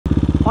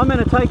I'm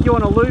going to take you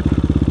on a loop.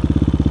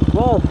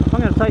 Well,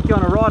 I'm going to take you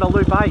on a ride of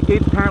Loop 8.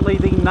 It's apparently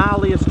the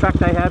gnarliest track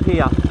they have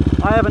here.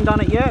 I haven't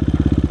done it yet.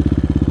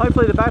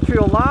 Hopefully the battery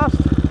will last.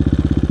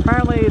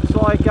 Apparently it's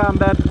like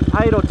about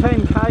 8 or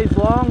 10 k's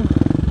long.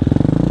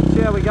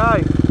 See how we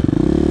go.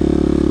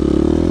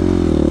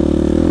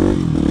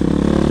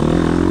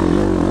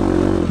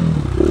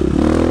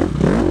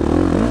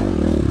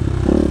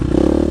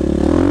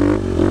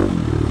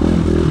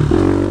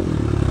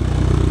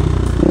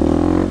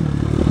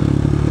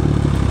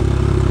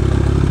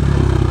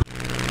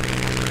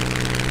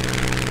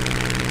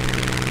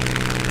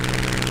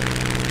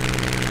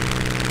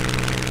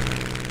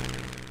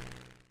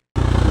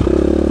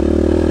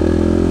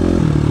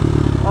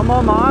 I'm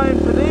on my own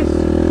for this.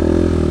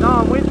 No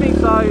one with me,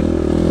 so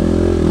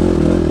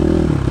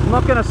I'm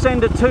not going to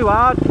send it too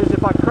hard, because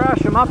if I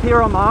crash, I'm up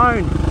here on my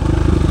own.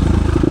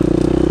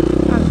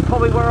 That's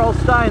probably where I'll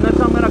stay, unless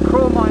I'm going to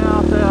crawl my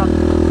ass out.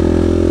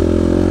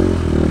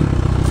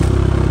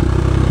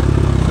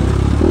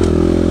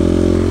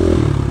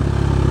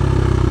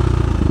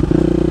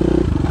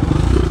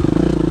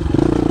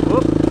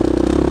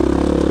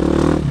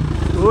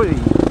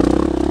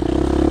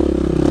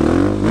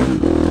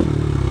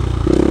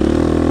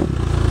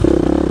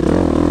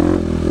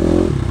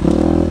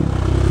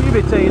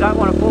 You don't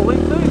want to fall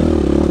into.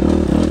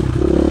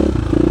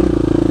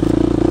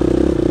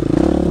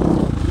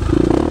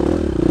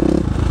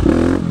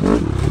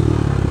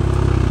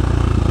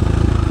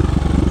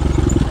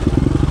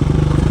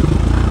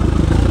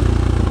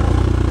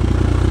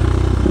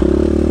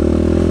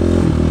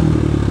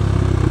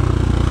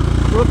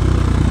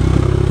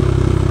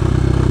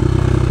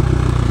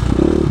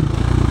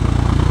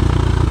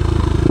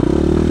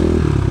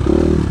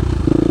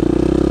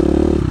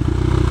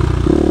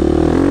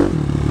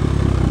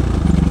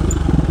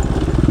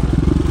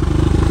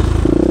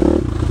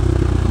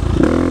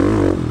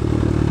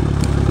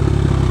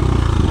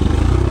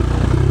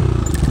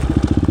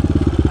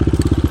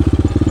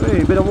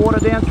 A bit of water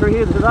down through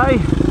here today.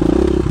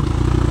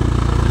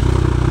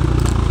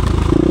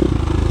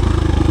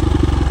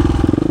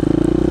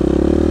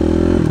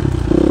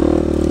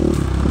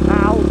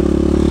 Ow!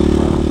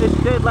 This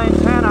dead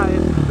lantana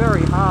is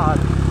very hard.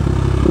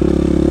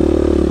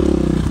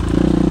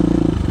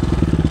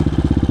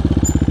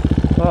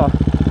 Oh,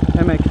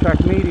 MX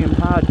track medium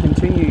hard,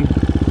 continue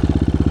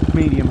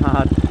medium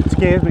hard. It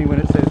scares me when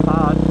it says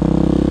hard,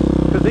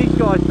 because these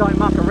guys don't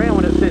muck around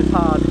when it says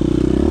hard.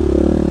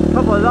 A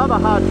couple of the other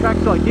hard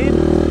tracks I did,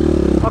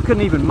 I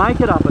couldn't even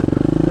make it up it.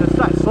 It's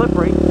so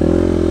slippery.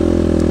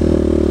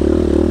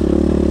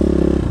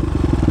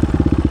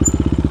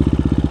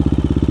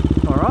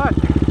 Alright,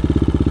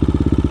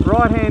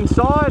 right hand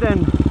side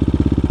and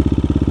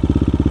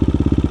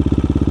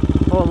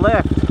or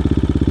left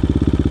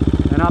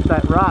and up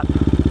that rut.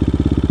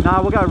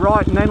 No, we'll go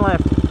right and then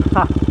left.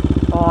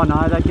 Oh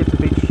no, that gets a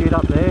bit shit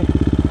up there.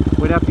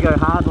 We'd have to go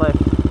hard left.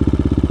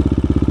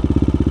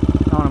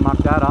 Don't want to muck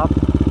that up.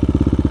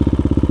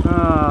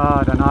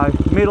 I don't know,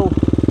 middle,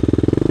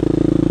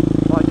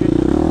 like it.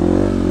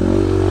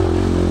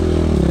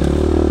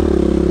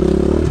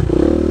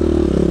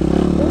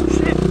 Oh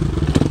shit!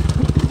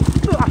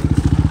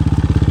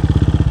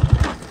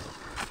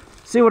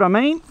 See what I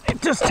mean?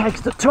 It just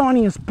takes the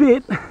tiniest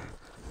bit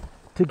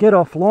to get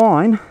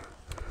offline,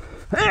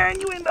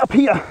 and you end up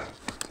here.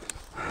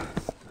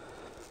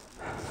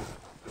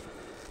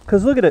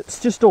 Because look at it, it's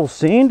just all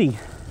sandy.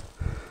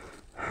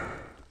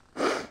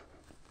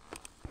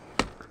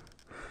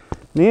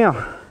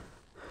 Now,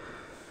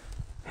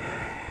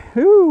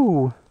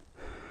 ooh,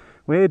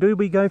 where do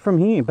we go from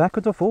here?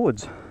 Backwards or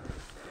forwards?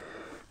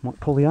 Might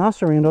pull the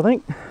arse around, I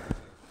think.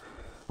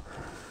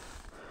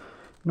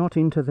 Not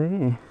into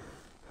there.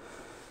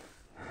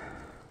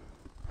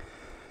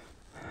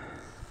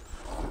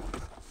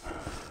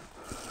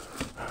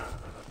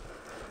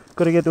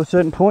 Got to get to a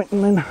certain point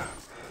and then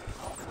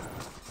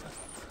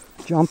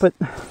jump it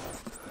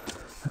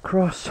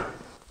across.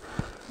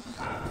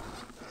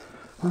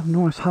 A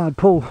nice hard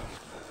pull.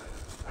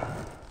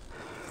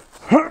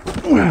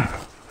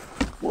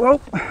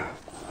 Well,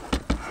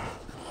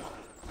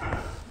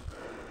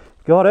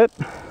 got it.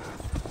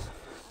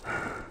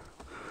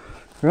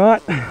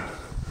 Right,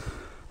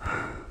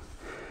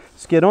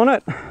 let's get on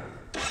it.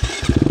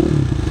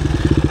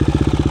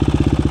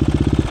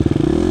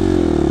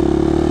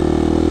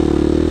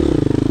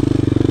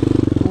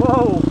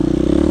 Whoa!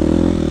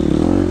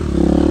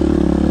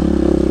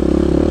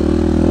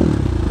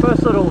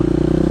 First little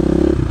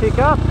kick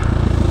up.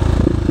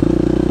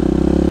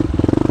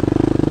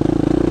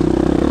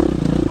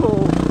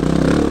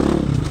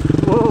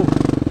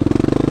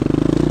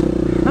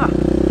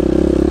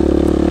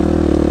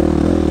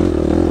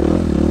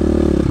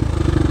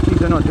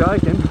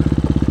 Joking.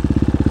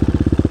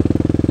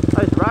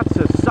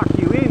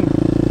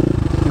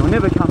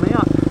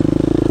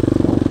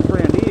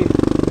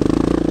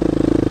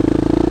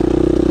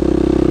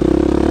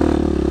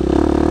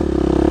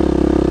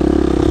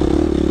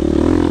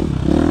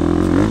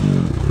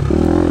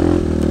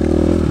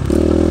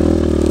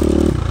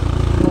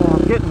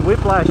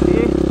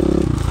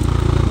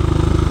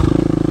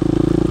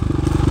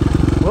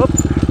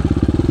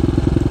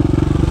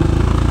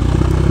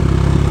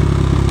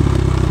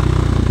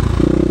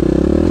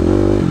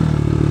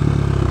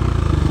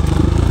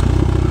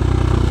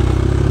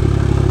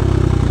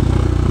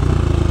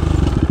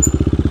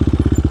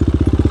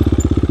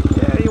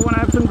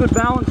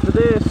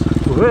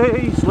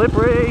 Whee,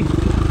 slippery.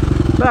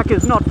 Back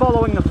is not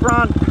following the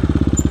front.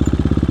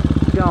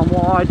 Going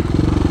wide,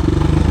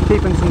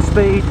 keeping some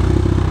speed.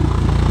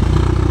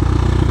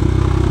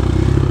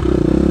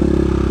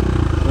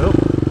 Well,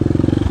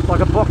 it's like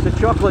a box of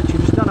chocolates, you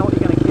just don't know what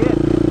you're going to get.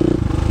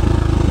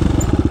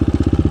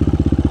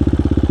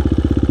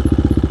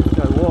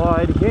 Go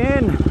wide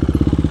again,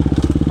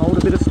 hold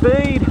a bit of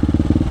speed.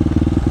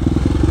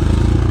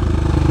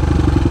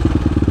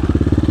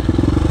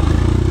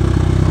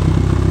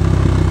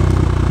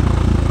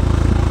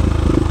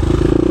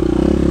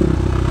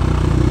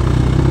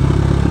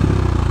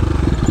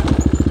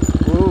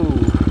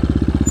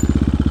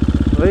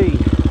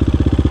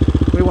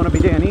 We want to be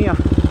down here.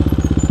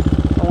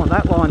 I want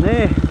that line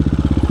there.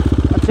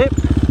 That's it.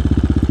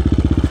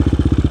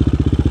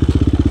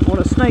 I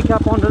want to sneak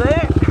up onto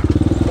there.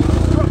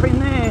 Drop in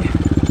there.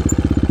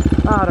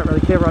 I don't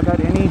really care where I go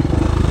down here.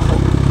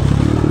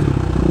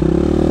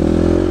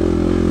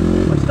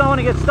 I just don't want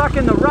to get stuck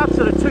in the ruts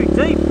that are too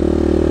deep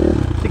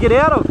to get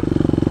out of.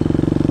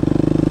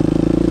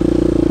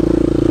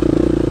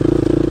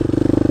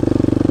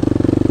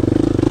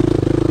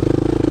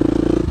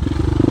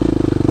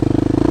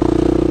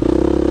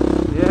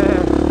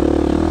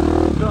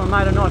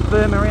 Made a nice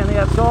berm around the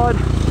outside.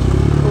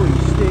 Oh, you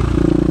stick.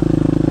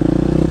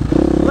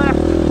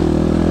 Left.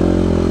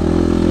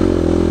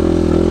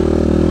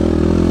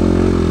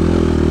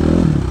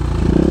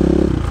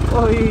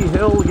 Oh,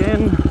 hill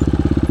again.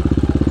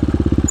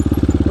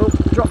 Oh,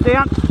 drop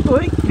down.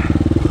 Oi.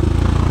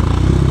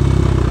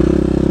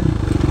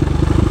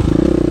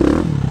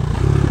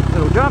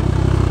 Little jump.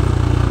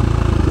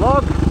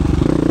 Log.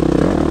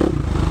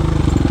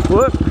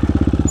 Work.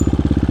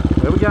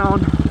 Where we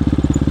going?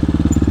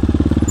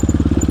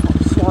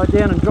 Slide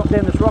down and drop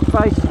down this rock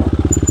face.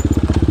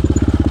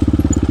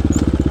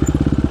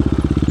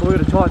 We're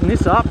going to tighten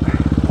this up.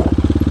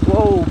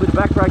 Whoa, bit of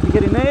back brake to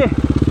get in there.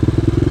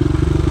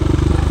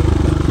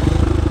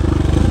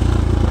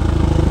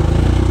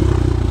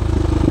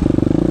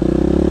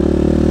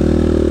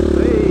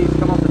 Please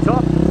come off the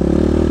top.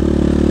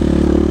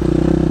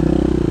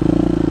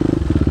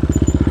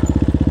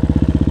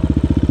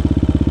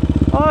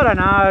 I don't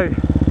know.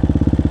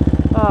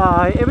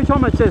 Every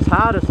time it says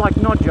hard, it's like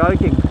not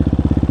joking.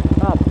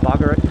 Oh,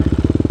 bugger it.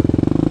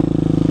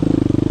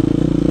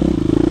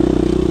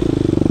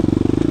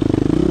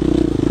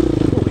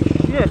 Holy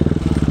shit.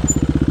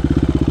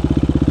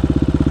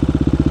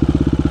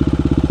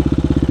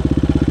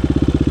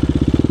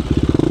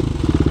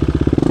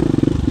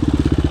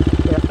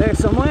 Out there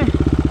somewhere.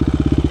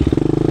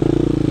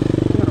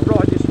 I'm going to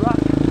ride this rut.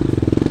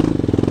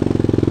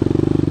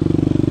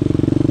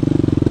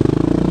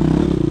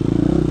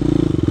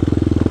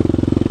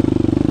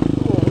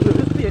 Oh, look at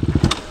this bit.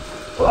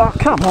 Oh,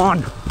 come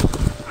on.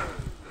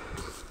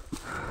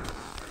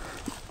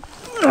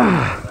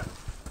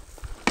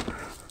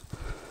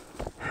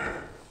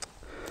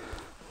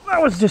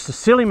 That was just a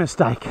silly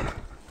mistake.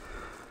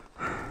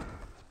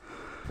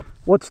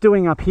 What's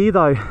doing up here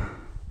though?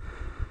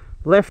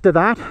 Left of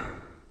that,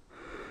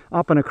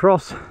 up and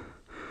across,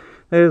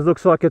 there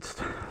looks like it's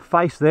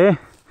face there,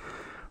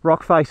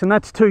 rock face, and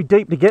that's too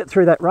deep to get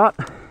through that rut.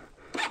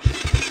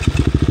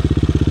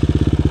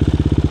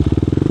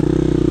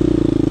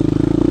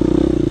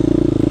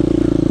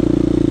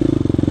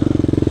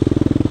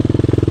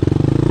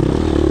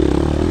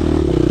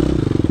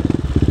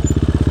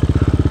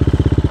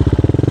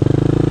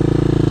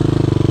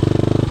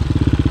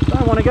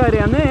 Want to go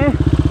down there.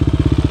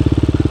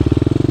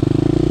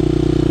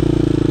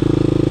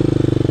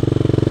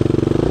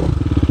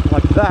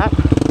 Like that.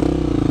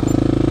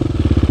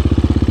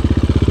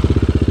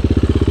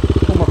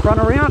 Pull my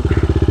front around.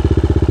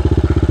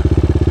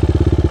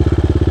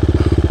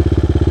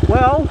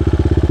 Well,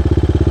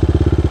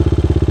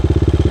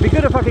 it'd be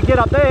good if I could get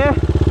up there.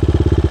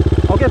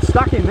 I'll get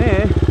stuck in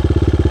there.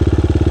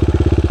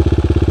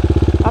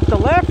 Up the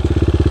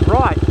left,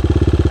 right.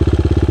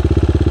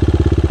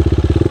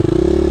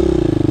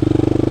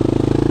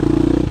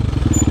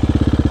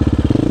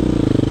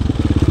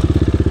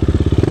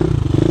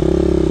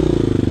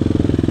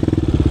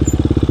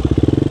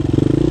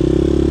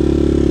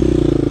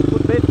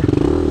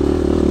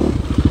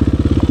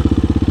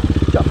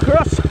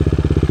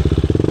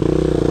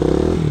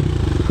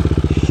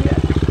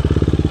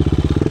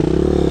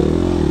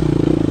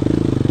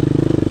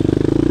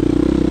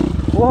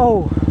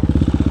 Whoa,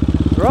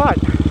 right,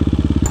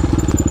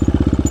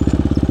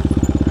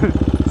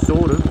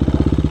 sort of,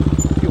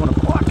 if you want to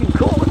fucking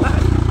call it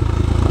that.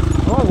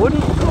 Oh,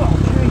 wouldn't? Oh,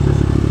 Jesus.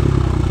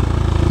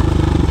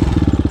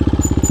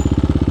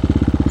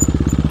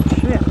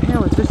 Shit,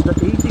 how is this the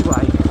easy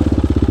way?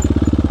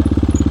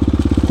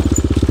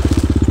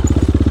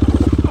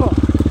 Oh.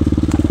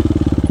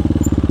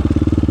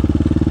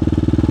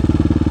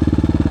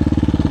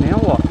 Now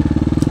what?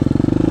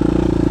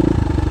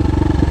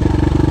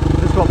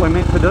 Is this what we're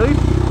meant to do?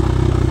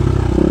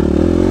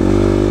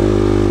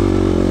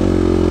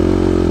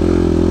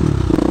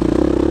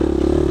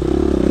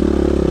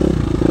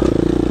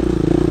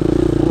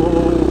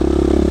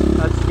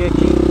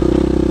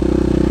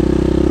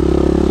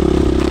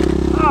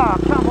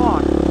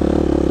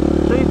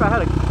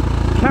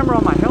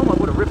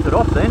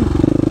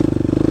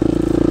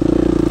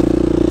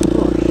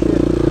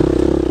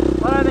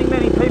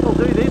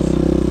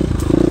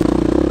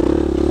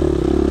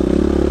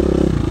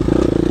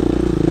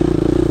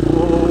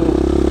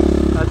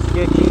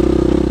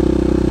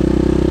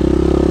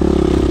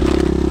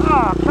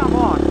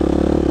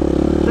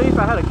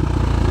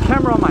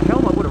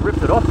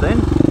 it off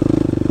then.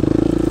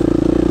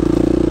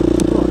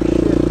 Oh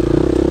shit.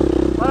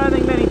 I don't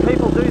think many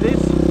people do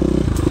this.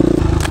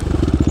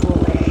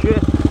 Oh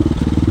shit.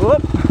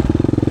 Whoop.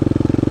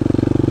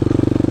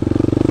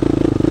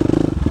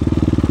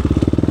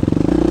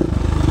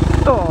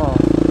 Oh.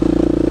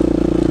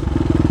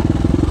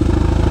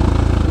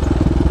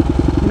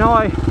 You know,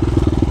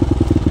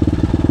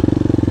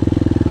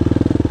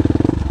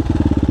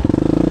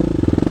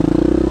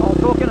 I'll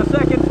talk in a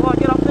second till I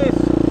get up this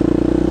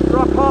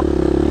rock hop.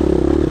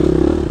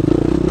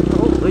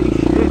 Holy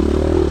shit.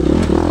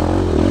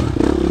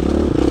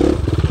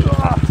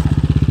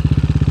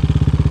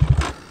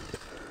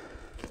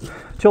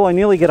 Till I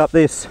nearly get up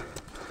this.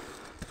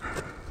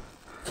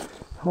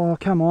 Oh,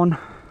 come on.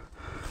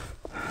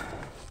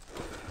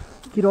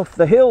 Get off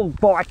the hill,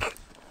 bike.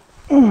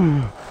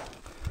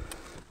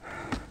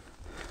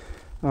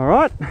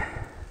 Alright.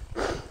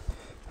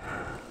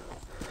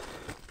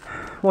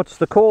 What's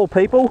the call,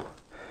 people?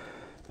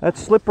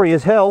 That's slippery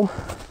as hell.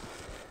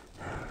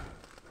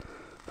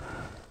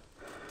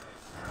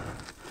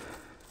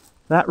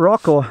 That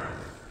rock or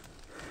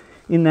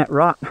in that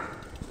rut?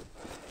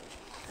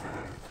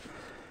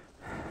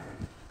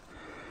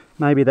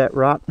 Maybe that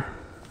rut.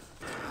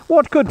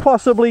 What could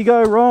possibly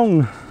go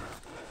wrong?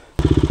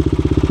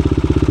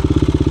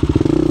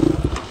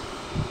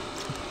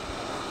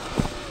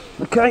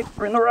 Okay,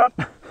 we're in the rut.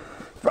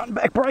 Front and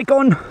back brake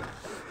on.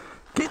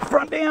 Keep the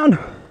front down.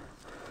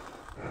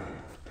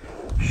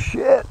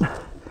 Shit.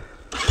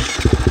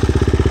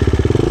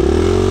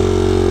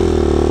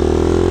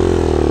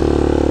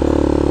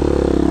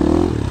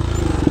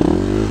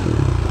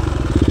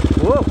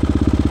 Whoa.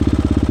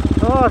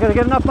 Oh, I gotta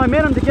get enough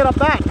momentum to get up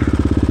that.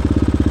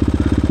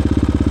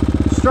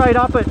 Straight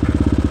up it.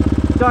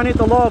 Don't hit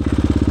the log.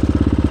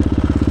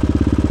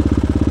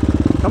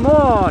 Come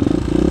on.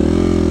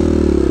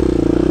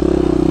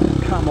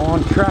 Come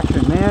on,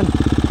 traction, man.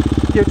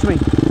 Give it to me.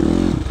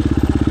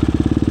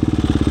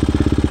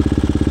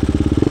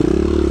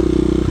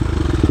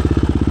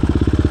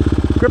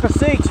 Grip a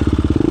seat.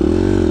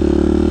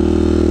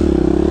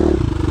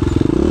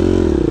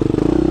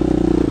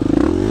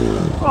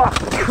 Oh,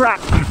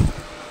 crap.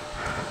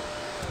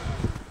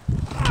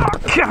 Oh,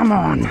 come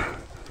on.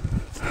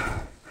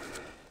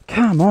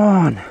 Come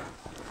on.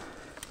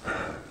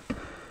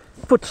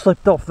 Foot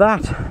slipped off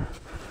that.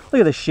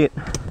 Look at this shit.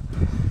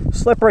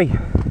 Slippery.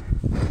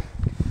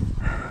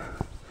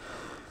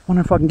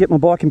 Wonder if I can get my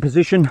bike in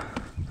position.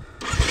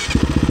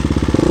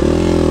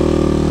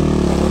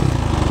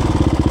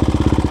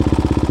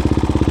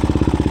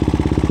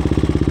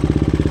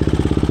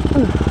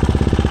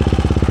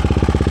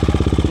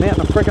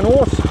 Mounting a freaking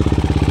horse.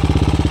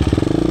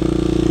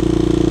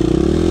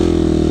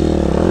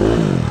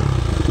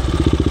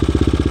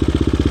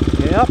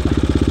 Yep.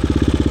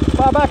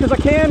 Far back as I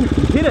can.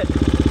 Hit it.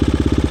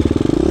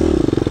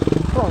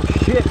 Oh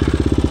shit.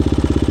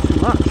 Too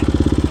much.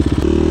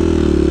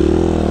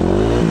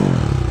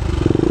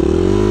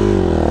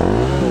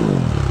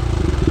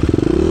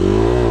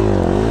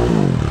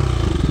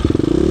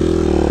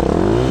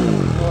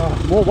 Oh,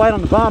 more weight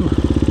on the bum.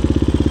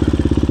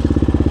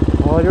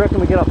 Oh, do you reckon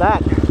we get up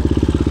that?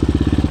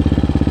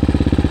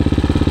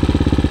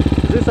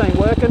 This ain't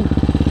working.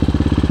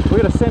 We're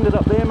gonna send it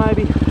up there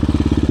maybe.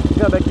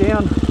 Go back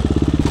down.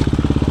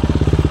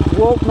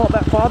 Whoa, not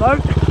that far though.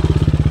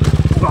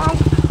 Oh.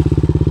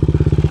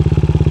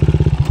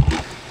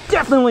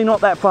 Definitely not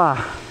that far.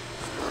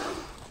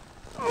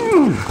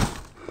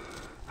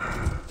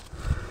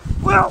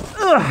 Well,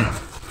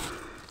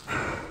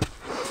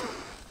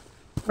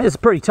 it's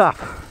pretty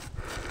tough.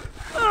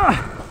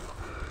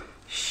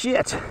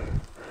 Shit.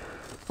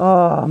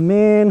 Oh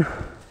man.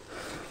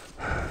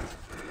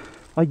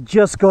 I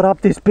just got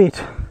up this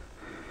bit.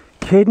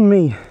 Kidding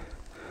me.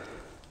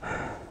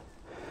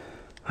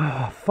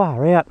 Oh,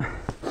 far out.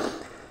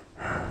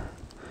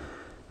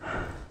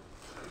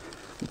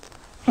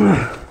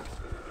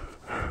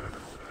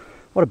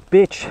 What a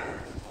bitch.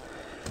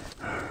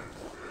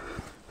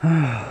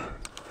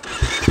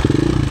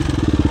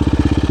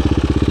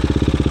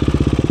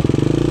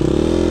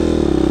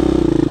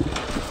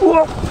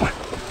 Whoa.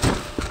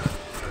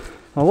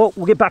 Oh, well,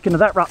 we'll get back into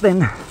that rut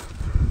then.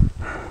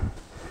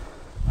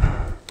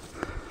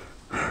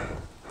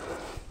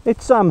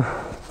 It's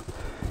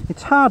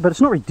hard, but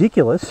it's not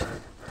ridiculous.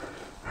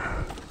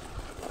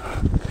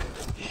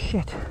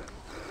 Shit.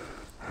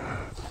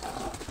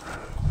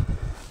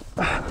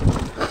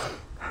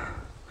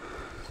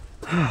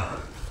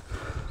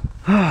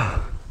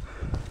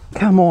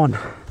 Come on.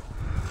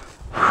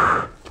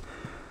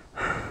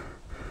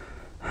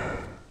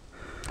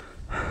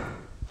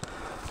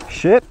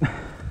 Shit.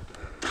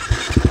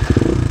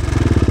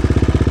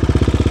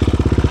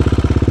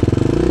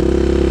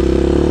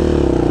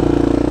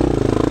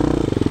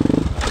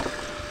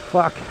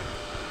 Fuck.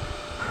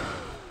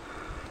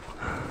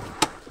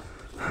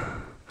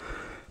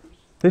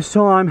 This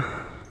time,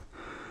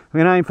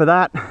 we're gonna aim for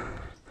that.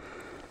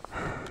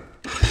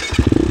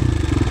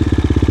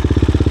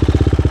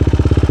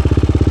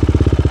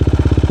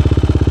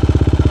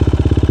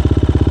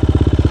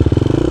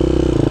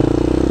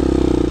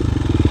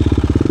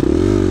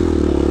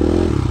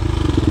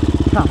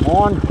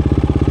 on.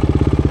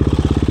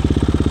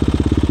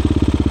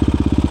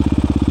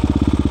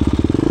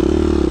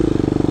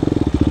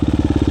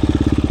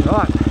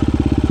 Right.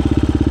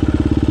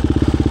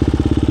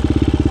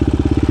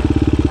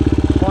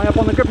 Flying up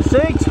on the gripper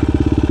seat.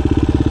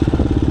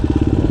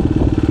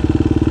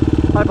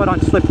 Hope I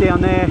don't slip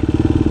down there.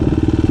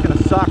 It's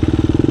gonna suck.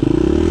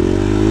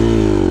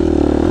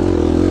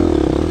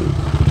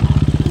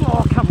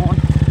 Oh, come on.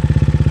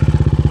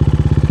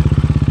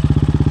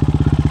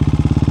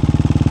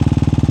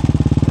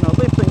 Gonna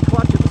lift and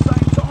clutch at the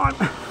same time.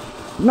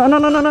 No, no,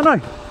 no, no, no,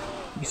 no.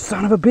 You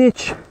son of a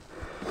bitch.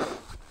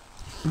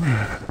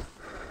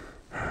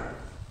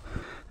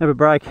 Have a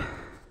break.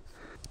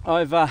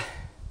 I've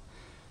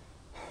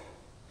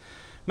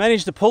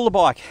managed to pull the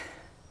bike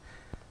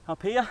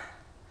up here.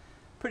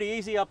 Pretty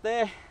easy up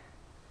there.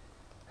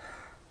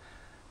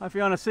 If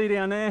you want to see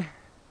down there,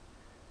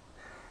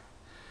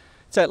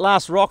 it's that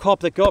last rock hop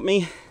that got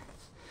me.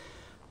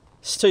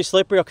 It's too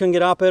slippery, I couldn't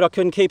get up it, I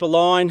couldn't keep a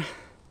line.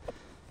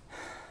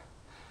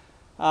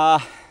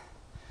 I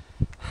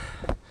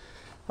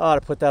had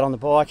to put that on the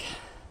bike.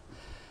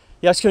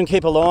 Yeah, I just couldn't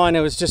keep a line,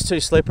 it was just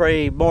too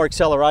slippery. More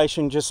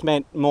acceleration just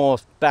meant more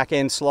back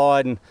end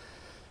slide, and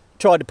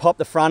tried to pop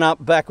the front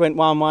up, back went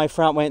one way,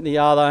 front went the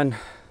other, and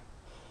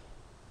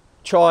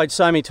tried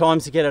so many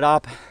times to get it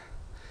up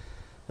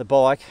the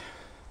bike.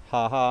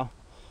 Haha.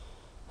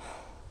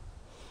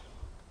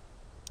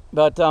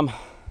 But I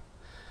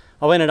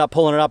ended up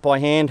pulling it up by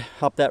hand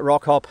up that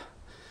rock hop.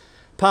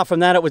 Apart from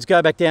that, it was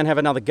go back down, have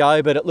another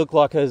go, but it looked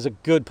like there was a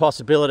good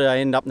possibility I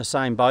end up in the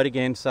same boat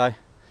again. So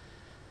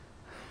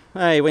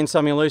hey, win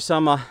some, you lose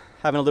some.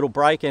 Having a little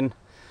break, and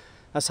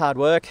that's hard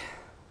work.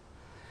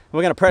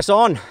 We're going to press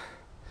on.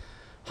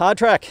 Hard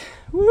track.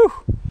 Woo!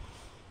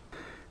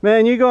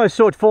 Man, you guys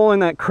saw it fall in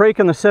that creek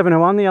on the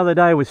 701 the other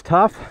day. Was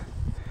tough.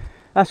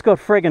 That's got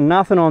friggin'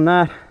 nothing on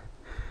that.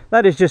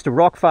 That is just a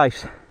rock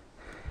face,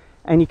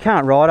 and you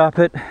can't ride up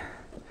it.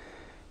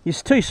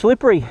 It's too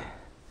slippery.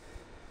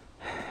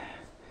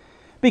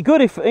 Be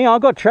good if, you know, I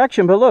got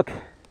traction, but look,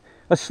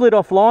 I slid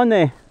offline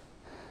there.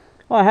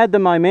 I had the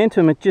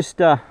momentum, it just,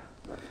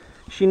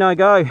 she no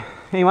go.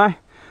 Anyway,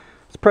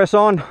 let's press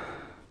on.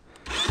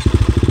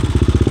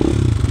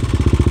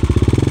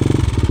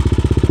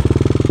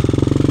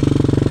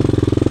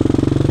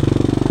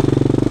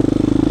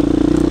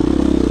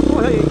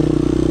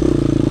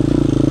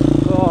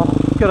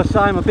 Gotta say,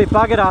 I'm a bit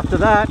buggered after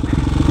that.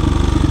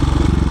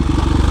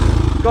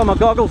 Got my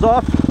goggles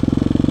off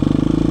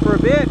for a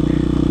bit.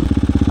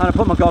 I'm gonna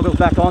put my goggles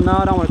back on though.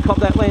 I don't want to cop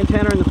that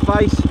lantana in the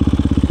face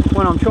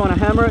when I'm trying to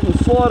hammer it and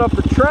slide off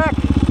the track.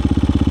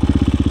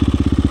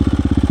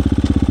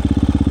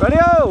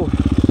 Radio!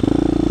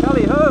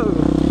 Tally ho!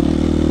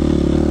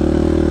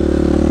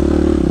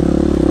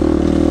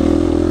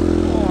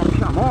 Oh,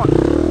 come on.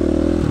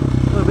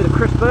 A little bit of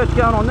Chris Birch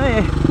going on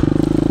there.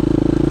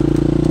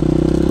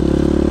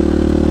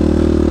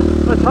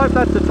 Let's hope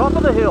that's the top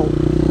of the hill.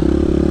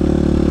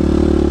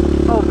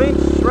 Oh,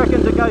 Vince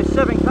reckons it goes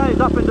 7 k's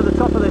up into the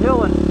top of the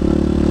hill, and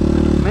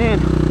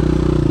man,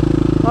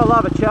 I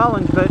love a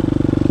challenge, but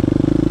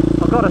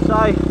I've got to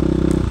say,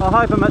 I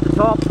hope I'm at the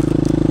top.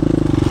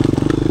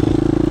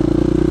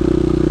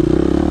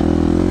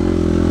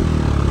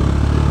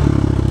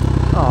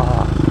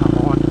 Oh, come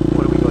on,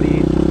 what have we got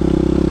here?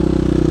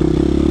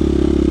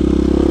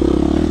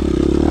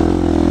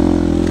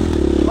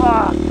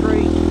 Ah,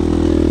 tree.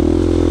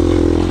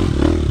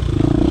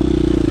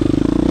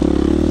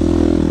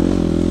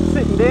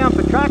 Down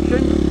for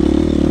traction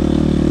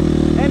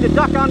and to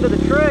duck under the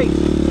tree.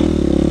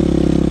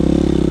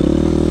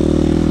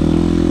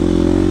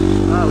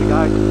 There we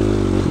go.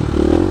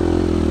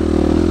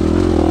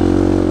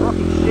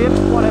 Rocky ship,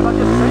 whatever,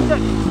 just sent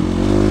it.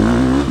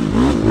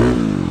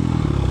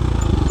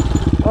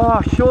 Oh,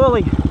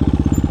 surely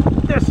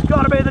this has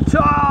got to be the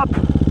top.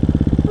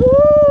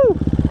 Woo!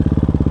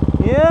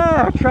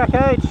 Yeah, track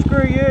 8,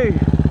 screw you.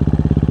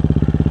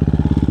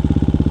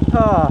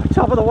 Oh,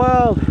 top of the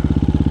world.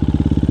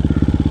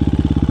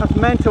 That's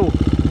mental.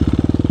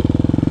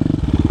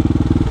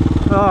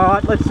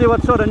 Alright, let's see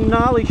what sort of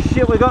gnarly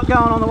shit we got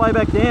going on the way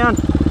back down.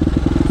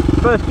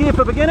 First gear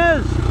for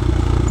beginners.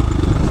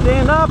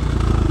 Stand up.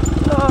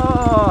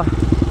 Oh,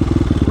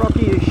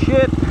 rocky as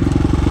shit.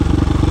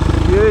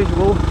 As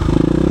usual.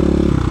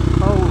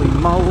 Holy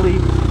moly.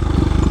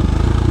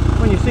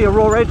 When you see a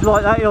raw edge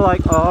like that, you're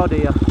like, oh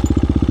dear.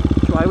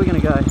 Which way are we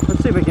going to go? Let's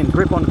see if we can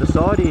grip onto the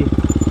side here.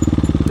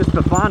 Just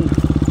for fun.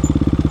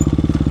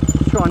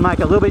 Try and make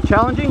it a little bit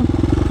challenging.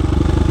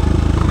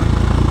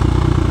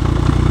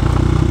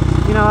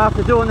 You know,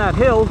 after doing that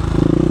hill,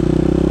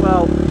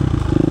 well, I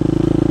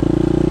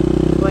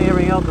think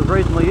everything else was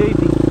reasonably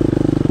easy.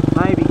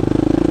 Maybe.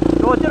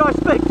 Or did I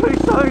speak too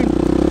soon?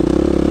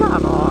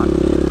 Come on.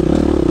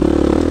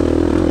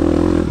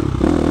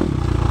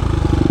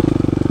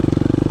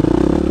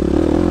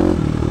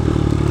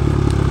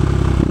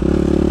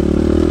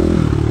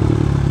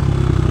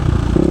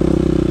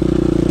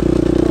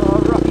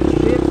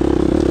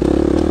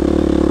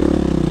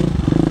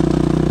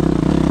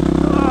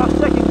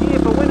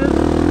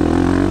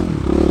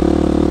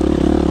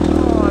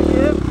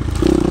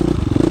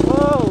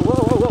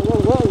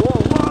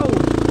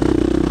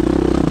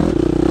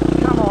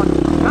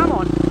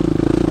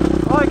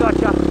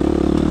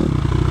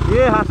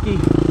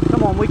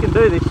 We can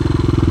do this.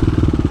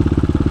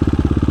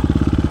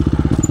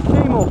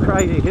 Any more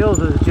crazy hills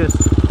is just...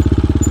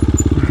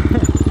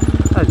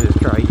 that's just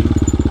crazy.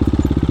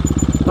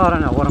 I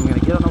don't know what I'm going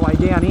to get on the way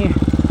down here.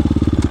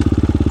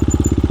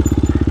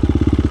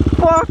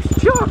 Box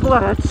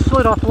chocolate!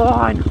 Slid off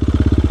line.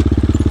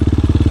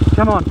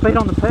 Come on, feet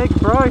on the pegs,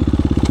 bro.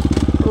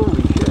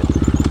 Holy shit.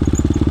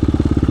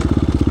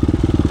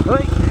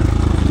 Hey.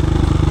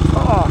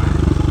 Oh.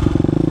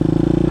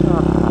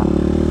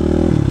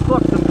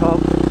 Block some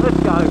cogs. Let's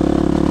go.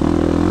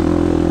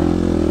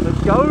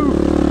 Let's go.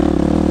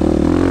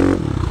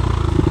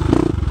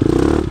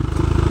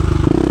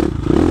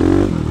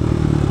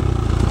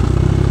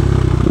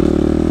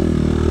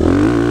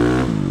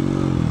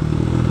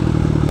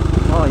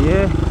 Oh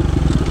yeah.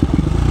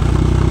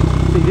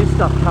 See this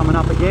stuff coming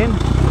up again.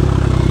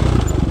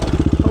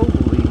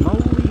 Holy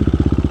moly.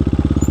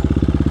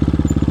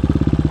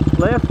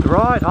 Left,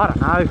 right, I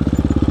don't know.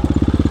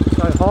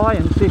 Go high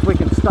and see if we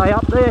can stay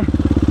up there.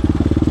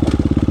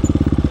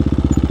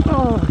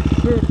 Oh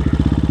shit.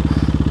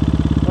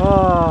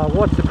 Oh,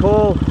 what's the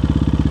call?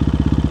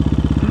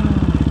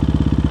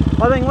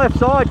 I think left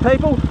side,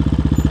 people.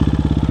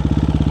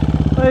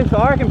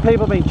 I reckon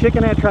people have been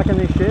chicken out tracking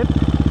this shit.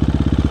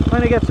 I'm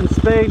going to get some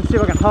speed and see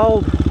if I can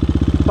hold.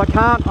 If I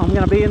can't, I'm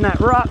going to be in that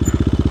rut.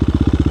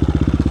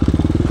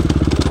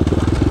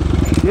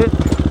 Shit.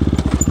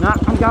 No,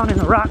 I'm going in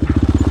the rut.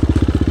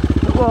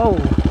 Whoa.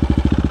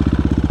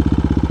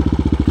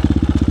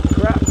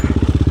 Crap.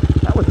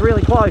 That was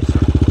really close.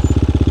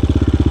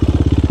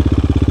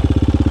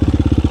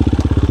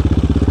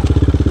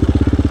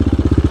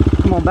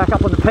 Come on, back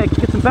up on the pegs.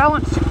 Get some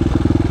balance.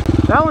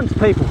 Balance,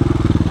 people.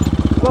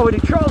 Well, we do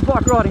trials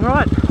bike riding,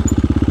 right?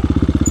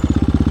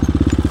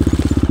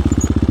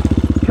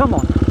 Come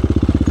on.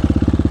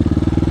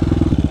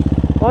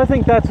 I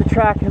think that's a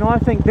track, and I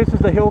think this is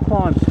the hill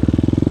climbs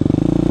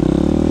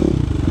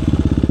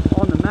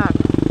on the map.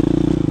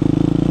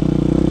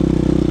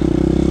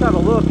 Let's have a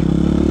look.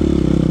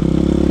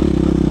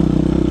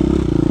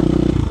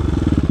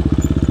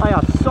 They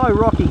are so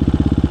rocky.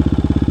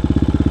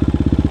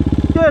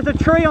 There's a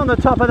tree on the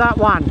top of that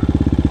one.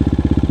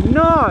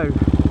 No.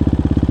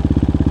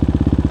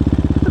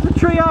 There's a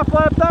tree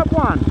halfway up that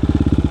one.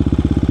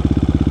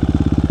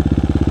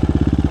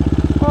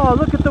 Oh,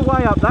 look at the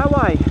way up that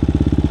way.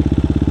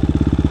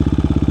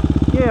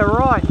 Yeah,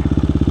 right. I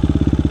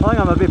think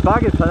I'm a bit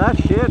buggered for that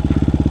shit.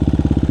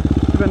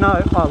 Even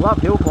though I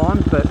love hill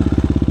climbs, but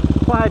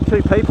if I had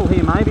two people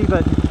here maybe,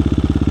 but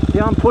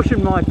yeah, I'm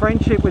pushing my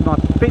friendship with my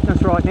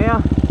fitness right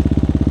now.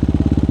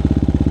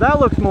 That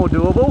looks more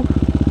doable.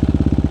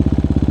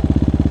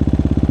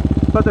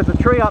 But there's a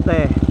tree up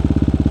there.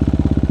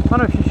 I don't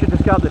know if you should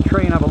just go up the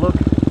tree and have a look.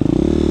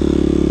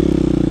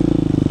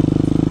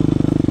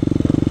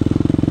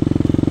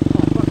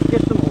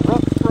 Get some more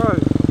rocks, bro.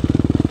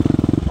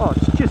 Oh,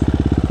 it's just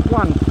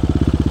one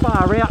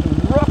far out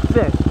and rock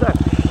fest. That's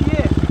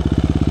shit.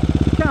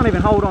 Can't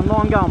even hold on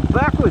line going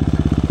backwards.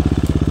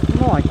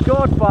 My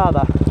God,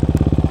 Father.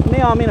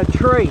 Now I'm in a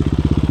tree.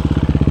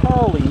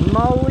 Holy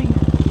moly.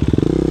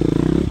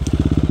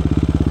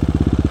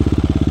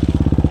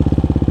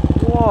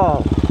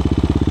 Whoa.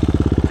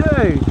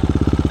 Dude.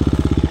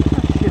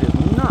 That shit is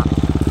nuts.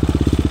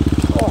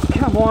 Oh,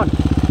 come on.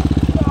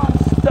 Oh, I'm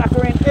stuck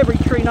around every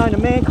tree known to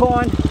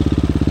mankind.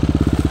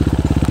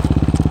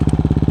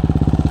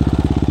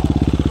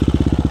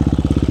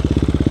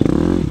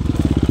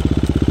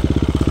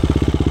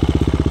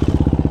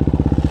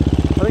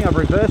 I've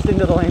reversed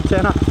into the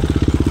lantana.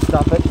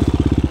 Stop it.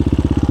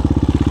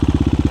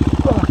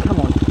 Oh, come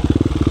on.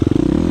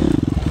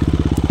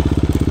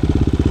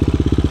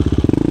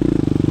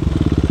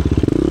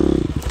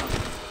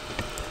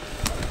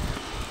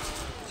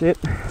 That's it.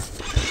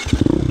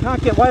 I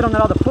can't get weight on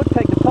that other foot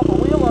peg to pop a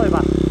wheel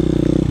over.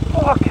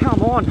 Oh,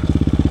 come on.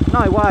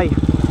 No way.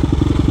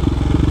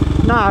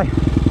 No.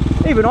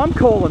 Even I'm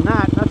calling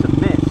that. That's a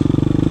mess.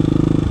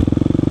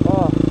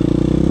 Oh.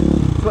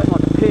 Sweating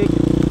like a pig.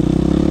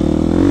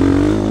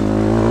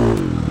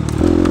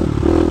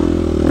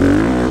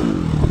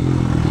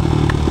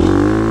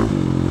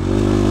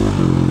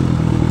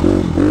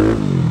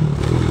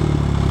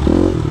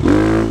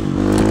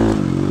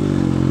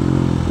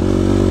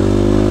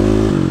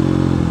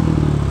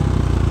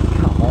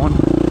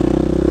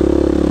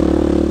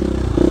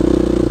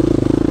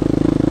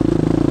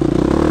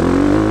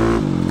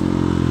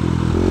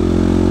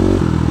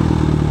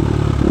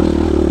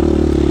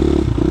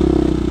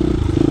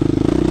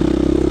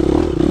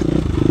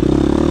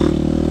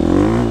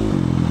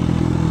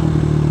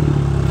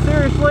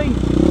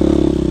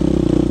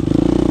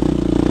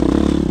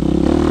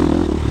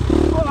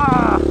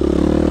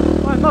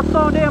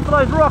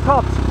 Those rock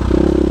hops.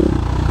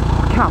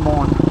 Come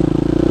on.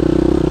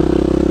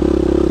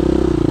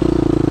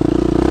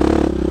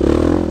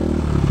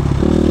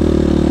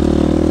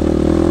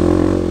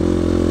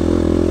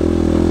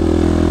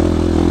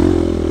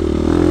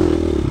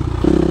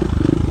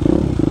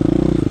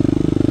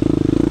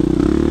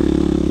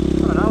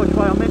 I don't know which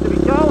way I'm meant to be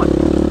going.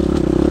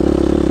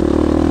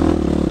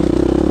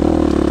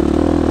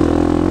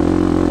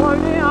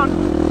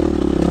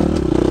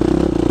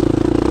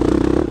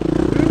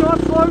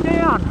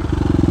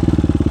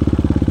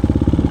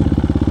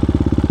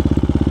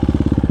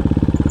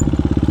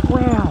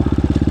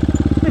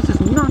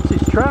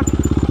 track.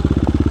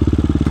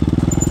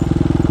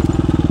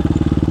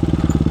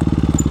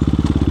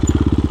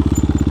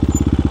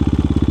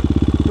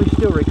 We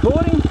still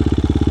recording?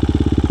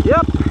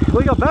 Yep,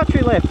 we got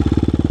battery left.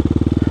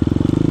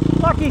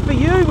 Lucky for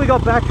you, we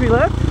got battery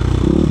left.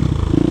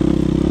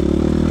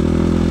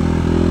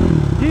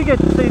 You get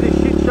to see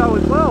this shit show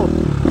as well.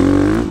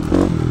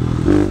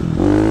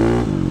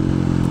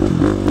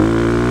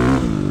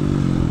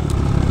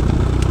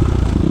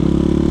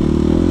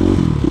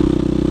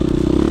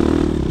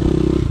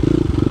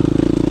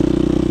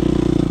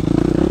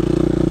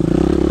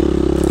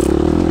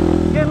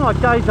 Getting like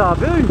deja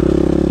vu.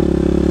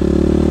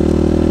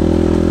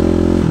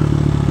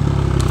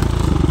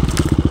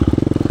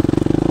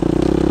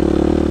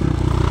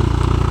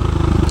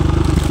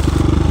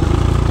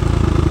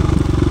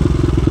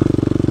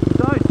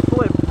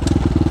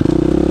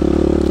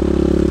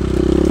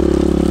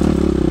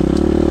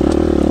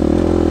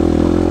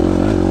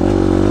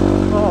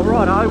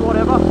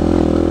 Whatever.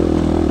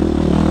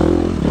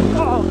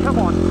 Oh, come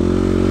on.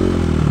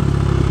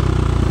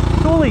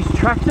 There's all these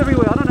tracks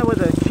everywhere. I don't know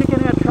whether they're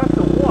chicken out tracks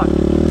or what. I'm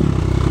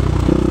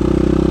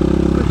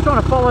just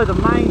trying to follow the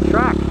main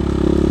track.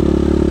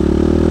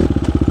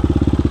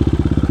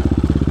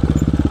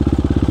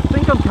 I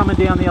think I'm coming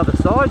down the other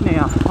side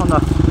now, on the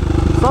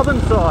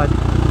southern side,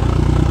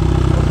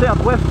 or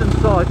southwestern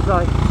side,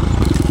 so...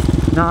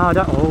 No, I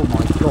don't... Oh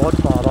my God,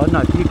 Father, I don't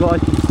know if you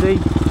guys can see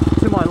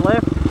to my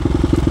left.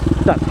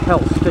 That's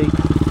hell steep.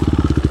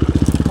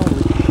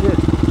 Holy shit.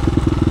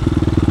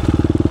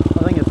 I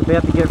think it's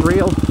about to get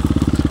real.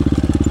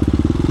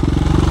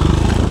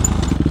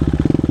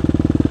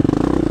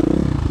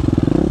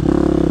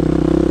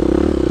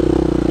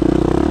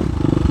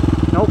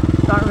 Nope,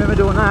 don't remember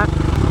doing that.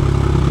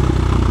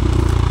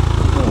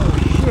 Oh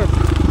shit.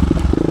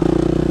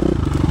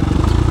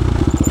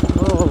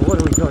 Oh, what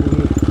do we got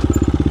here?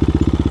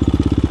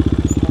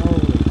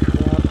 Holy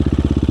crap.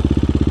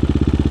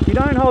 If you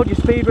don't hold your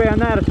speed around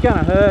that, it's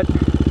gonna hurt.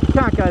 You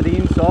can't go the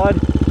inside.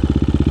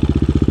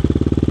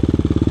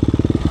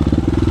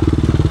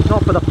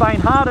 Not for the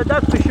faint-hearted,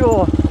 that's for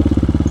sure.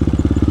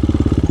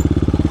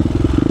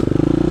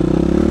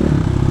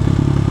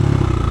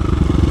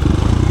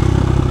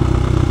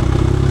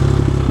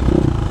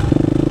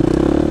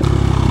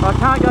 I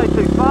can't go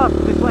too fast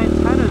because this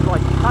lantana's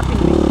like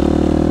cutting me.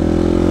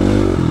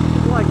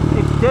 It's like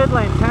it's dead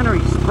lantana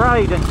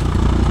sprayed and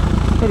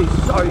it is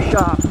so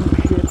sharp. Oh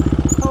shit.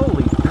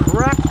 Holy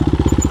crap.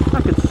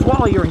 That could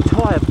swallow your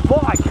entire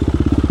bike.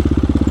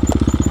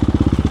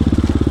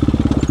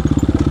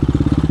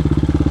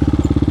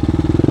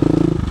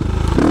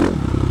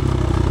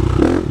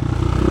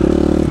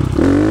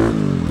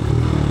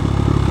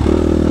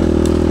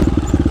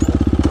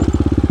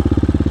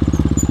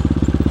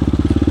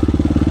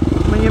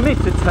 I mean, you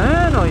missed a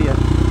turn or you...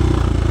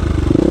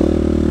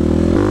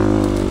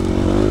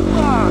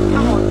 Oh,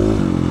 come on.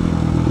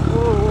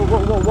 Whoa,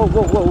 whoa, whoa, whoa,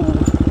 whoa, whoa.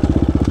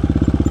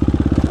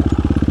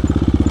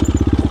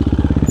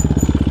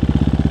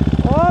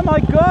 Oh my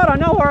God, I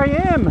know where I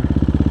am.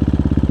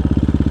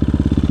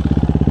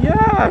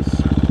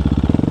 Yes.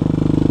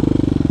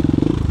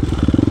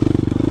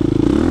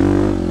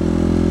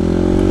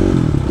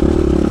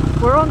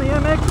 We're on the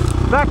MX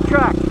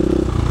backtrack.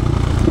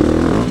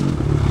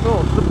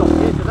 Oh, slipped off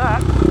the edge of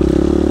that.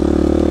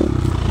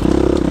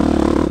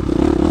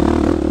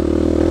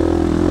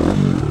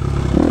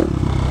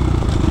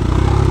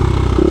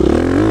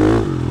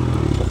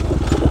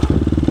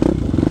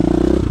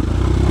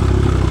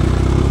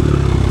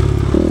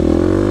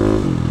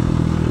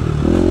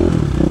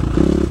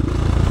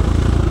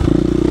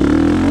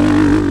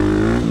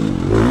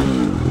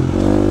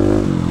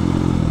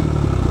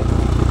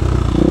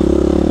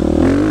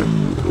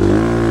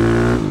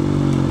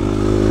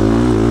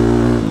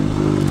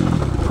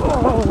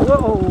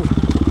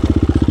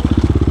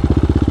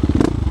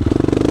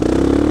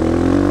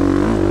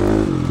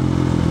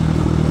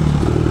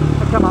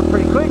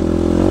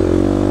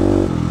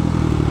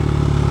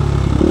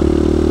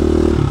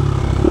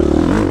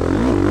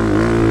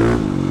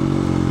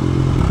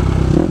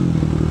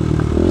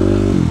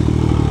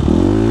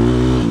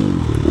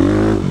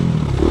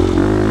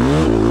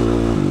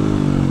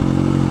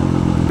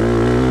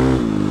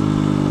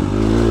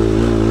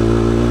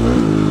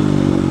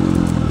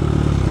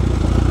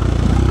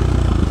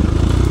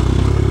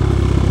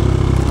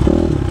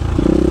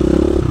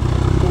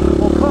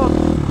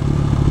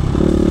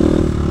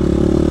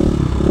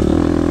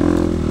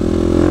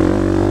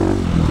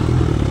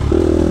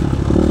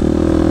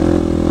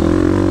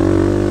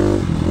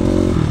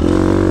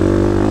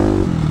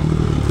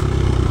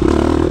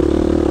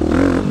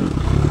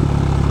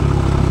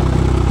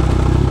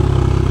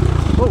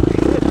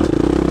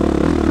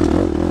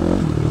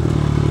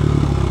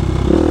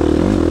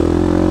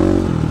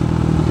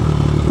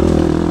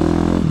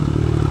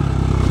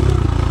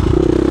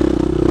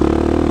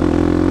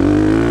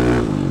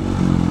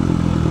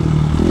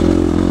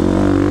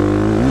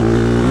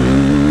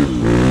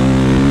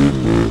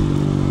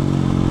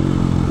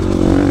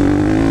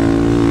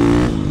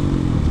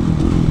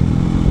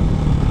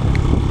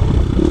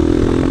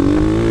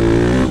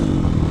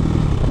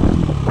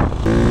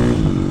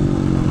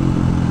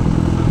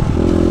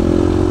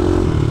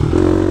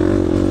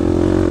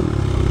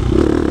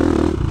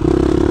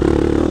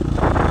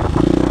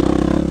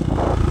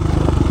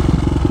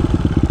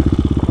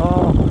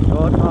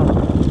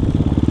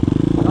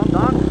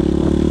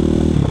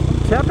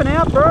 flipping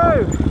out,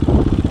 bro.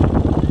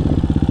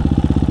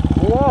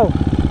 Whoa.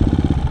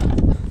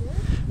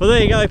 Well,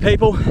 there you go,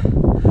 people.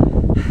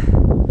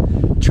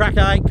 Track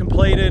 8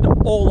 completed,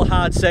 all the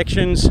hard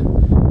sections.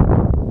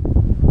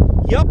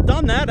 Yup,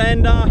 done that,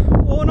 and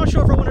well, not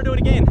sure if I want to do it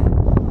again.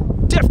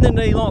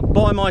 Definitely not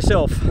by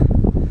myself.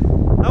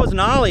 That was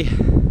gnarly.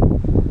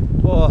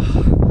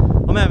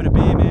 Oh, I'm having a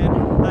beer,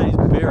 man. That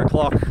is beer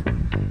o'clock.